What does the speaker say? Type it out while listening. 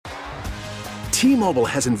T-Mobile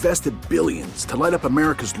has invested billions to light up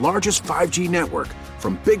America's largest 5G network,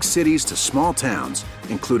 from big cities to small towns,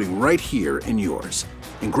 including right here in yours.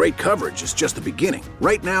 And great coverage is just the beginning.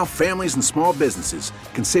 Right now, families and small businesses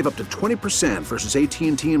can save up to 20% versus AT&T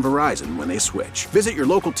and Verizon when they switch. Visit your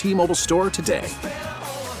local T-Mobile store today.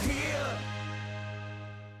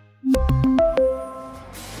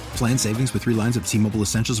 Plan savings with 3 lines of T-Mobile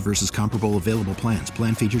Essentials versus comparable available plans.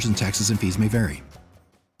 Plan features and taxes and fees may vary.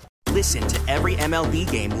 Listen to every MLB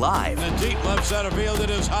game live. In the deep left center field, it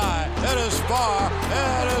is high, it is far,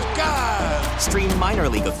 it is gone. Stream minor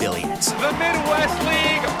league affiliates. The Midwest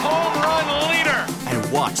League home run leader.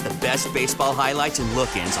 And watch the best baseball highlights and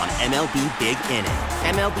look-ins on MLB Big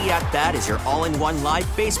Inning. MLB At Bat is your all-in-one live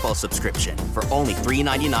baseball subscription for only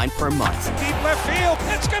 $3.99 per month. Deep left field,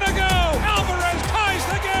 it's gonna go. Alvarez ties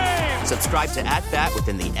the game. Subscribe to At Bat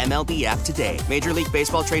within the MLB app today. Major League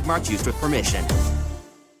Baseball trademarks used with permission.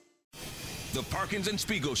 The Parkins and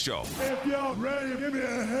Spiegs Show. If y'all ready, give me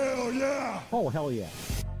a hell yeah. Oh, hell yeah.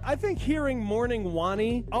 I think hearing Morning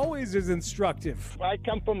Wani always is instructive. I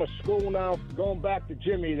come from a school now, going back to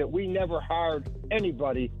Jimmy, that we never hired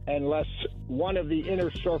anybody unless one of the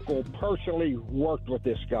inner circle personally worked with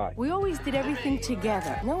this guy. We always did everything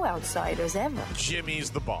together. No outsiders ever. Jimmy's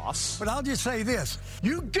the boss. But I'll just say this.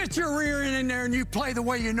 You get your rear end in there and you play the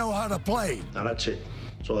way you know how to play. Now that's it.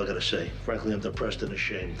 That's all I gotta say. Frankly, I'm depressed and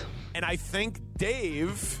ashamed. And I think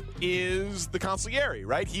Dave is the consigliere,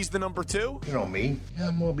 right? He's the number 2. You know me. Yeah,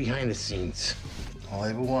 I'm more behind the scenes. All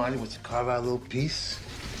I ever wanted was to carve out a little piece.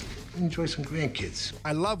 Enjoy some grandkids.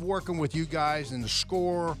 I love working with you guys and the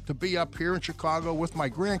score, to be up here in Chicago with my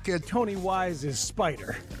grandkid. Tony Wise is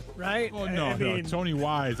Spider, right? Oh, no. Tony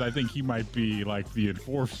Wise, I think he might be like the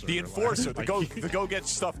enforcer. The enforcer, the go get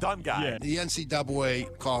stuff done guy. Yeah. The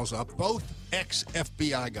NCAA calls up both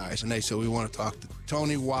ex-FBI guys, and they say, we want to talk to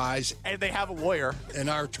Tony Wise. And they have a lawyer. And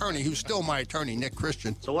our attorney, who's still my attorney, Nick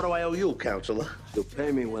Christian. So what do I owe you, counselor? You'll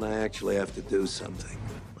pay me when I actually have to do something.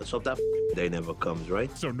 Let's hope that day never comes, right?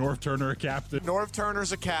 So Norv Turner a captain? Norv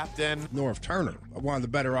Turner's a captain. Norv Turner, one of the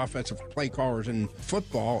better offensive play callers in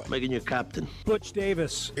football. Making you captain. Butch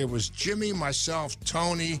Davis. It was Jimmy, myself,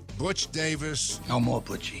 Tony, Butch Davis. No more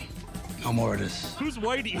Butchie. No more of this. Who's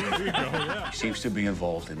Whitey? Here you go, yeah. He seems to be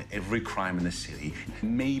involved in every crime in the city.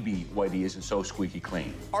 Maybe Whitey isn't so squeaky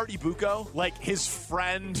clean. Artie Bucco, like his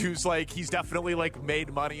friend who's like, he's definitely like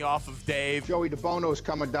made money off of Dave. Joey DeBono's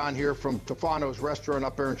coming down here from Tofano's restaurant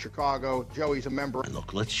up there in Chicago. Joey's a member.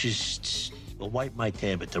 Look, let's just... We'll wipe my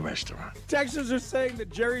tab at the restaurant. Texans are saying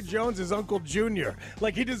that Jerry Jones is Uncle Junior.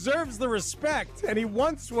 Like, he deserves the respect, and he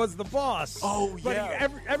once was the boss. Oh, yeah.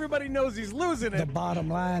 But everybody knows he's losing it. The bottom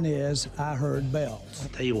line is, I heard bells. I'll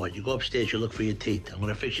tell you what, you go upstairs, you look for your teeth. I'm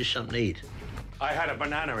going to fix you something to eat. I had a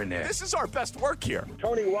banana in there. This is our best work here.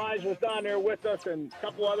 Tony Wise was down there with us, and a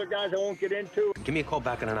couple other guys I won't get into. Give me a call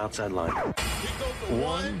back on an outside line.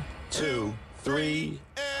 1, 2, 3,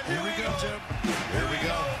 and here we go, Jim. Here we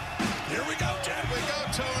go. Here we go, Jim. Here we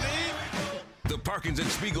go, Tony. The Parkins and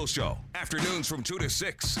Spiegs Show. Afternoons from 2 to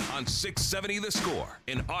 6 on 670 The Score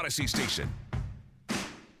in Odyssey Station.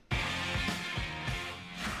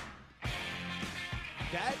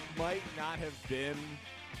 That might not have been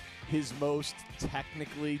his most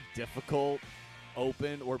technically difficult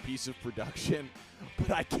open or piece of production,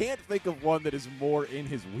 but I can't think of one that is more in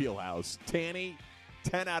his wheelhouse. Tanny,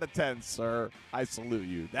 10 out of 10, sir. I salute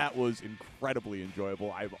you. That was incredibly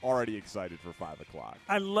enjoyable. I'm already excited for 5 o'clock.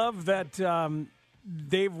 I love that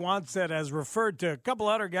Dave Wannstedt has referred to a couple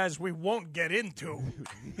other guys we won't get into.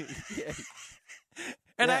 Yeah.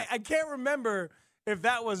 And I can't remember if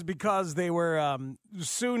that was because they were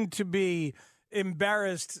soon to be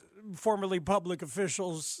embarrassed formerly public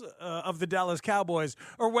officials of the Dallas Cowboys,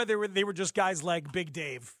 or whether they were just guys like Big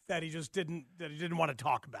Dave that he didn't want to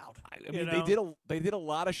talk about. I mean, they did a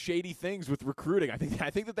lot of shady things with recruiting. I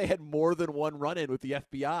think that they had more than one run-in with the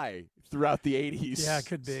FBI throughout the 80s. Yeah, it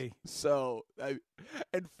could be. So,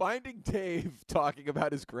 and finding Dave talking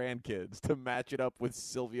about his grandkids to match it up with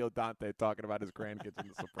Silvio Dante talking about his grandkids in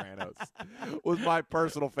The Sopranos was my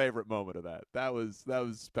personal favorite moment of that. That was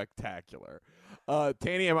spectacular.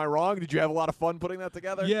 Tanny, am I wrong? Did you have a lot of fun putting that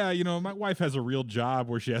together? Yeah, my wife has a real job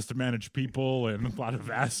where she has to manage people and a lot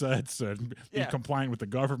of assets and be compliant with the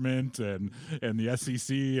government and the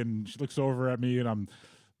SEC. And she looks over at me and I'm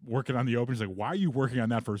working on the open. She's like, why are you working on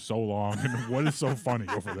that for so long? And what is so funny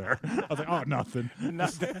over there? I was like, oh, nothing.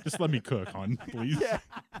 Just let me cook, hon, please.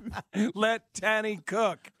 Yeah. Let Tanny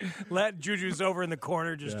cook. Let Juju's over in the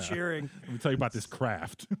corner just cheering. Let me tell you about this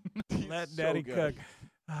craft. Let Daddy cook.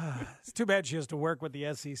 It's too bad she has to work with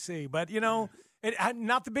the SEC. But,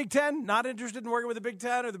 not the Big Ten? Not interested in working with the Big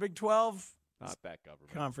Ten or the Big 12? Not that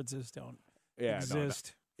government. Conferences don't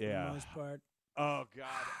exist for the most part. Oh,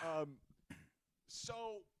 God. So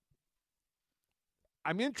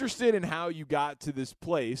I'm interested in how you got to this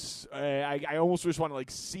place. I almost just want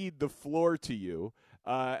to, cede the floor to you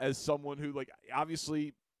as someone who,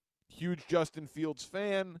 obviously huge Justin Fields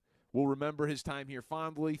fan, will remember his time here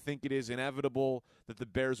fondly, think it is inevitable that the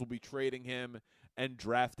Bears will be trading him and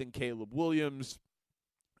drafting Caleb Williams.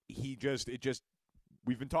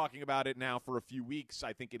 We've been talking about it now for a few weeks.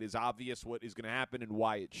 I think it is obvious what is going to happen and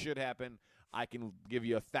why it should happen. I can give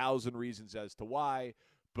you 1,000 reasons as to why,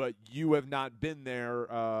 but you have not been there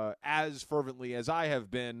as fervently as I have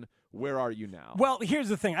been. Where are you now? Well, here's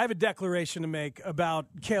the thing. I have a declaration to make about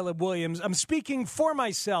Caleb Williams. I'm speaking for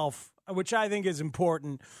myself, which I think is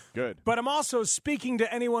important. Good. But I'm also speaking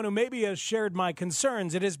to anyone who maybe has shared my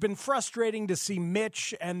concerns. It has been frustrating to see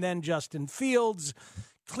Mitch and then Justin Fields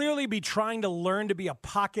clearly be trying to learn to be a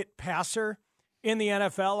pocket passer in the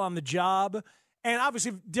NFL on the job. And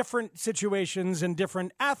obviously different situations and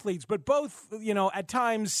different athletes, but both, at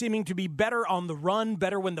times seeming to be better on the run,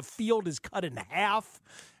 better when the field is cut in half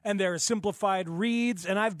and there are simplified reads.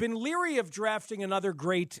 And I've been leery of drafting another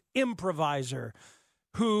great improviser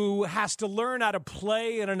who has to learn how to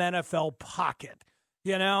play in an NFL pocket,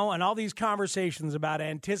 and all these conversations about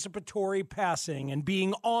anticipatory passing and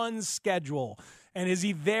being on schedule. And is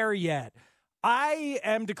he there yet? I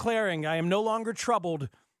am declaring I am no longer troubled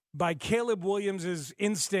by Caleb Williams'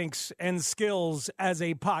 instincts and skills as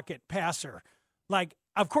a pocket passer.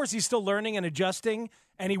 Of course, he's still learning and adjusting,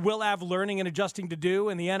 and he will have learning and adjusting to do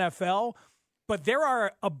in the NFL. But there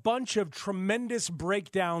are a bunch of tremendous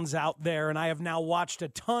breakdowns out there, and I have now watched a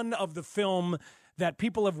ton of the film that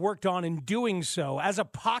people have worked on in doing so. As a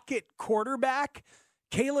pocket quarterback,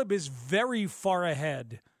 Caleb is very far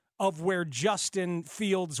ahead of where Justin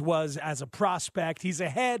Fields was as a prospect. He's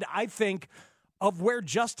ahead, I think, of where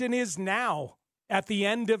Justin is now at the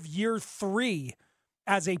end of year 3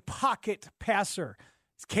 as a pocket passer.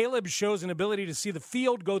 Caleb shows an ability to see the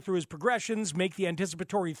field, go through his progressions, make the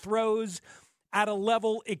anticipatory throws at a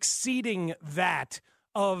level exceeding that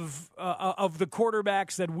of the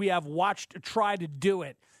quarterbacks that we have watched try to do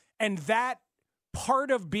it. And that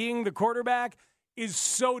part of being the quarterback is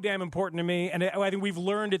so damn important to me, and I think we've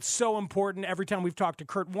learned it's so important every time we've talked to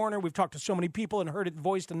Kurt Warner. We've talked to so many people and heard it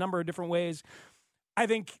voiced a number of different ways. I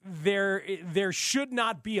think there should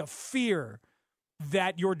not be a fear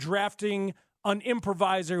that you're drafting an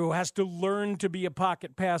improviser who has to learn to be a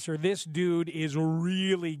pocket passer. This dude is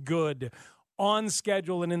really good on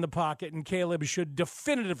schedule and in the pocket, and Caleb should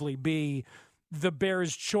definitively be the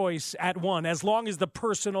Bears' choice at 1, as long as the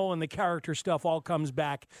personal and the character stuff all comes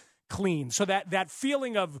back clean. So that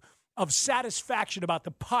feeling of satisfaction about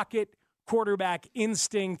the pocket quarterback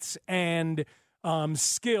instincts and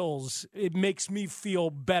skills, it makes me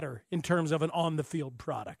feel better in terms of an on-the-field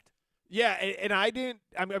product. Yeah, and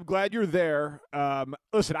I'm glad you're there.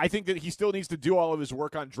 Listen, I think that he still needs to do all of his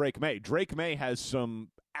work on Drake May. Drake May has some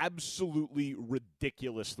absolutely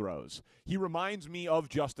ridiculous throws. He reminds me of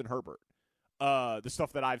Justin Herbert, the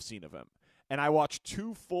stuff that I've seen of him. And I watched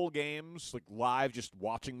 2 full games, live, just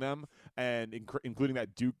watching them, and including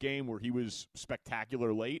that Duke game where he was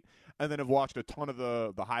spectacular late. And then I've watched a ton of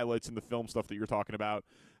the highlights and the film stuff that you're talking about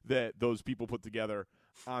that those people put together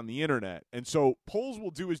on the internet. And so Poles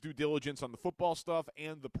will do his due diligence on the football stuff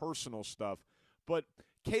and the personal stuff. But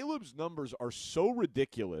Caleb's numbers are so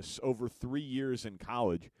ridiculous over 3 years in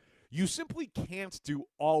college, you simply can't do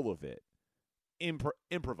all of it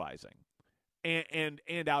improvising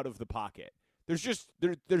and out of the pocket. There's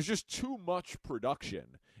just too much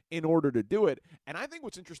production in order to do it. And I think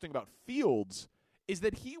what's interesting about Fields is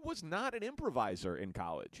that he was not an improviser in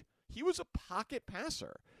college. He was a pocket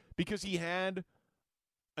passer because he had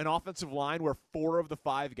an offensive line where 4 of the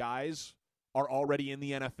 5 guys are already in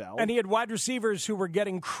the NFL. And he had wide receivers who were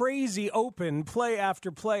getting crazy open play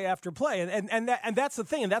after play after play. And that's the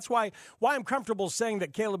thing. And that's why I'm comfortable saying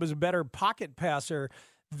that Caleb is a better pocket passer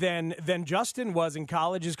than Justin was in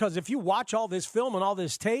college, is because if you watch all this film and all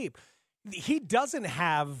this tape, he doesn't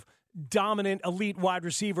have dominant elite wide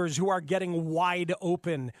receivers who are getting wide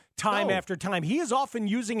open time after time. He is often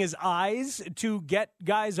using his eyes to get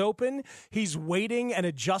guys open. He's waiting and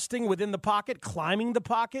adjusting within the pocket, climbing the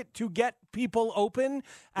pocket to get people open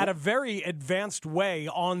at a very advanced way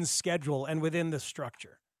on schedule and within the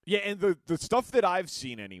structure. Yeah, and the stuff that I've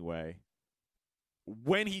seen anyway,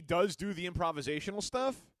 when he does do the improvisational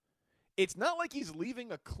stuff, it's not like he's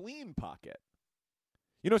leaving a clean pocket.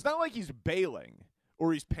 It's not like he's bailing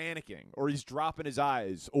or he's panicking or he's dropping his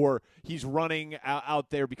eyes or he's running out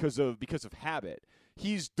there because of habit.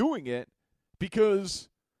 He's doing it because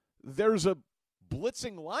there's a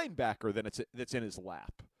blitzing linebacker that's in his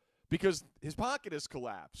lap because his pocket has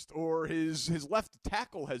collapsed or his left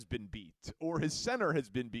tackle has been beat or his center has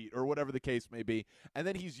been beat or whatever the case may be. And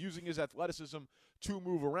then he's using his athleticism to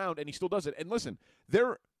move around, and he still does it. And listen,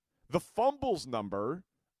 the fumbles number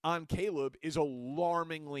on Caleb is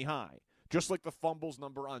alarmingly high, just like the fumbles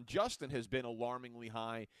number on Justin has been alarmingly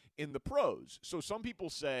high in the pros. So some people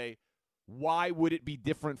say, why would it be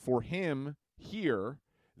different for him here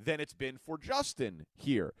than it's been for Justin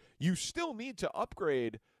here? You still need to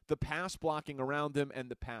upgrade the pass blocking around him and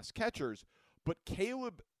the pass catchers, but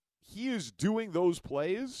Caleb, he is doing those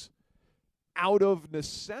plays out of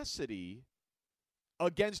necessity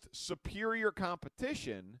against superior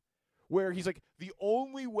competition where he's like, the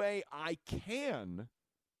only way I can't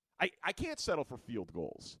settle for field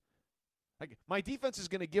goals. Like, my defense is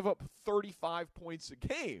going to give up 35 points a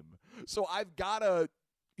game. So I've got to,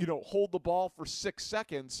 hold the ball for 6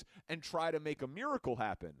 seconds and try to make a miracle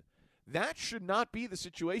happen. That should not be the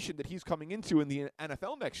situation that he's coming into in the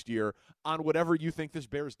NFL next year on whatever you think this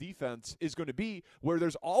Bears defense is going to be, where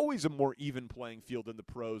there's always a more even playing field in the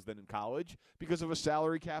pros than in college because of a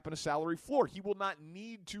salary cap and a salary floor. He will not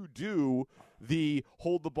need to do the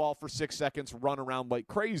hold the ball for 6 seconds, run around like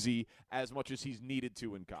crazy as much as he's needed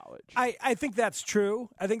to in college. I think that's true.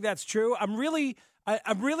 I'm really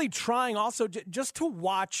trying also just to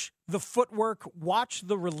watch the footwork, watch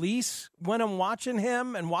the release when I'm watching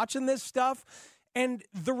him and watching this stuff. And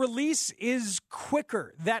the release is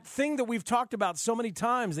quicker. That thing that we've talked about so many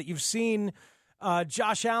times that you've seen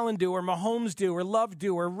Josh Allen do or Mahomes do or Love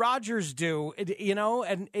do or Rodgers do,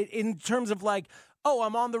 and in terms of like, oh,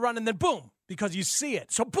 I'm on the run and then boom, because you see it.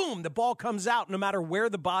 So boom, the ball comes out no matter where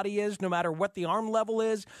the body is, no matter what the arm level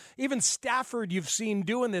is. Even Stafford you've seen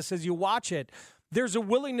doing this as you watch it. There's a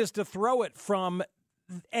willingness to throw it from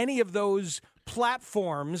any of those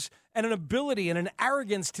platforms and an ability and an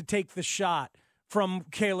arrogance to take the shot from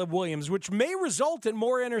Caleb Williams, which may result in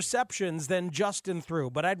more interceptions than Justin threw.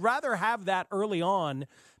 But I'd rather have that early on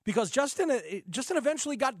because Justin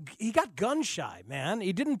eventually got gun shy, man.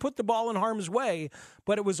 He didn't put the ball in harm's way,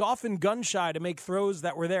 but it was often gun shy to make throws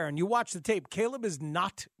that were there. And you watch the tape, Caleb is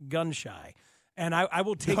not gun shy. And I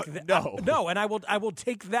will take that. No, and I will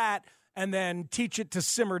take that and then teach it to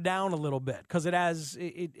simmer down a little bit because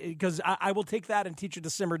I will take that and teach it to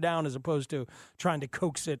simmer down as opposed to trying to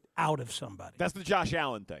coax it out of somebody. That's the Josh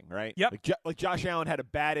Allen thing, right? Yep. Like Josh Allen had a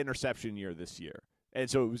bad interception year this year, and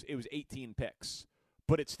so it was 18 picks,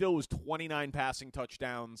 but it still was 29 passing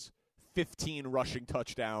touchdowns, 15 rushing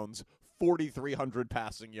touchdowns, 4,300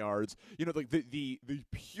 passing yards. Like the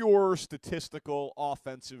pure statistical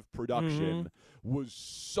offensive production was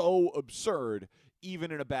so absurd,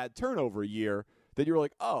 even in a bad turnover year, that you're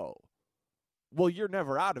like, oh, well, you're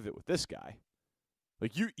never out of it with this guy.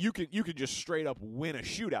 Like you can just straight up win a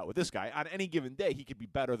shootout with this guy. On any given day, he could be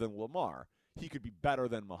better than Lamar. He could be better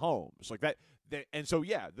than Mahomes. Like that and so,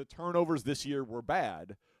 yeah, the turnovers this year were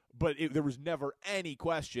bad, but there was never any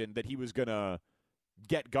question that he was going to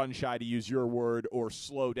get gun shy, to use your word, or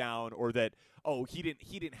slow down, or that, oh, he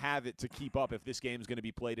didn't have it to keep up if this game's going to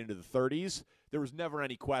be played into the 30s. There was never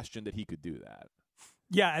any question that he could do that.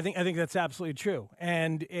 Yeah, I think that's absolutely true.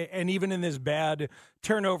 And even in this bad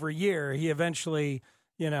turnover year, he eventually,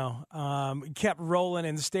 kept rolling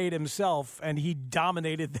and stayed himself, and he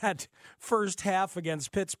dominated that first half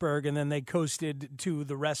against Pittsburgh, and then they coasted to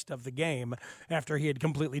the rest of the game after he had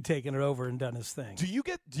completely taken it over and done his thing. Do you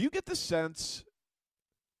get the sense,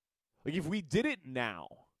 like, if we did it now,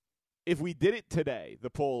 if we did it today, the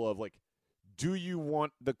poll of like, do you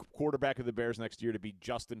want the quarterback of the Bears next year to be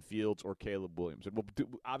Justin Fields or Caleb Williams? And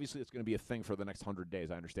obviously it's going to be a thing for the next 100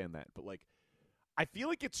 days. I understand that. But, like, I feel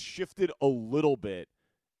like it's shifted a little bit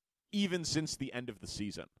even since the end of the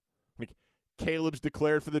season. Like, Caleb's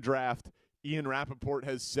declared for the draft. Ian Rappaport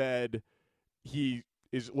has said he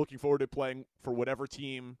is looking forward to playing for whatever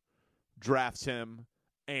team drafts him.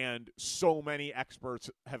 And so many experts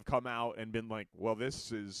have come out and been like, well,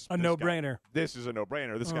 this is a no-brainer. This is a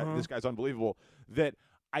no-brainer. This guy's unbelievable. That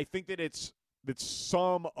I think that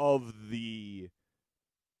some of the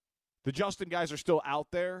Justin guys are still out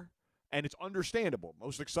there, and it's understandable.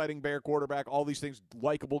 Most exciting Bear quarterback, all these things,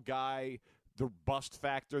 likable guy, the bust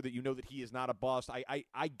factor that that he is not a bust.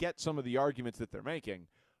 I get some of the arguments that they're making,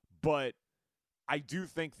 but I do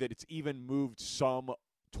think that it's even moved some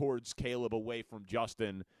towards Caleb away from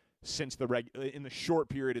Justin since in the short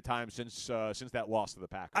period of time since that loss to the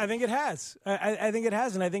Packers. I think it has. I think it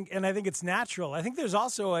has, and I think it's natural. I think there's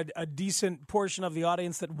also a decent portion of the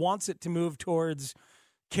audience that wants it to move towards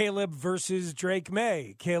Caleb versus Drake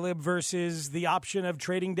May, Caleb versus the option of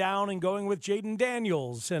trading down and going with Jaden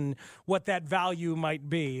Daniels and what that value might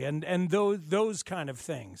be, and those kind of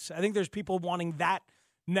things. I think there's people wanting that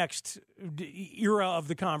next era of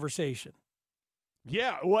the conversation.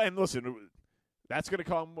 Yeah, well, and listen, that's going to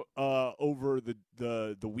come over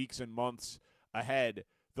the weeks and months ahead.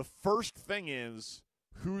 The first thing is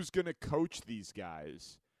who's going to coach these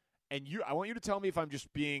guys. And I want you to tell me if I'm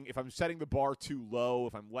setting the bar too low,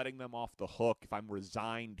 if I'm letting them off the hook, if I'm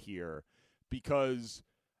resigned here. Because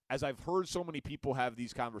as I've heard so many people have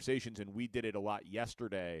these conversations, and we did it a lot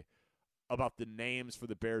yesterday about the names for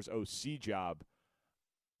the Bears OC job,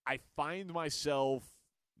 I find myself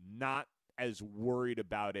not as worried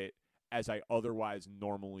about it as I otherwise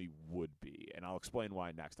normally would be. And I'll explain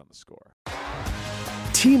why next on The Score.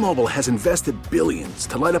 T-Mobile has invested billions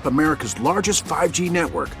to light up America's largest 5G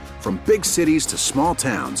network, from big cities to small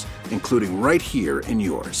towns, including right here in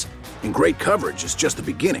yours. And great coverage is just the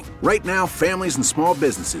beginning. Right now, families and small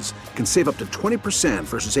businesses can save up to 20%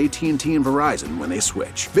 versus AT&T and Verizon when they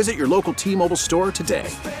switch. Visit your local T-Mobile store today.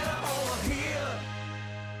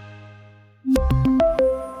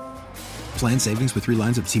 Plan savings with 3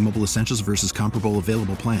 lines of T-Mobile Essentials versus comparable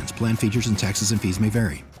available plans. Plan features and taxes and fees may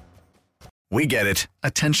vary. We get it.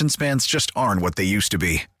 Attention spans just aren't what they used to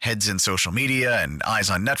be. Heads in social media and eyes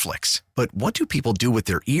on Netflix. But what do people do with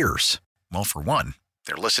their ears? Well, for one,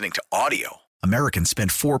 they're listening to audio. Americans spend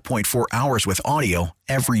 4.4 hours with audio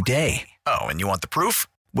every day. Oh, and you want the proof?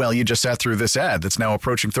 Well, you just sat through this ad that's now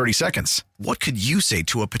approaching 30 seconds. What could you say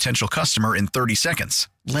to a potential customer in 30 seconds?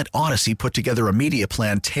 Let Odyssey put together a media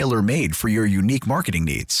plan tailor-made for your unique marketing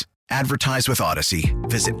needs. Advertise with Odyssey.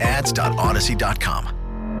 Visit ads.odyssey.com.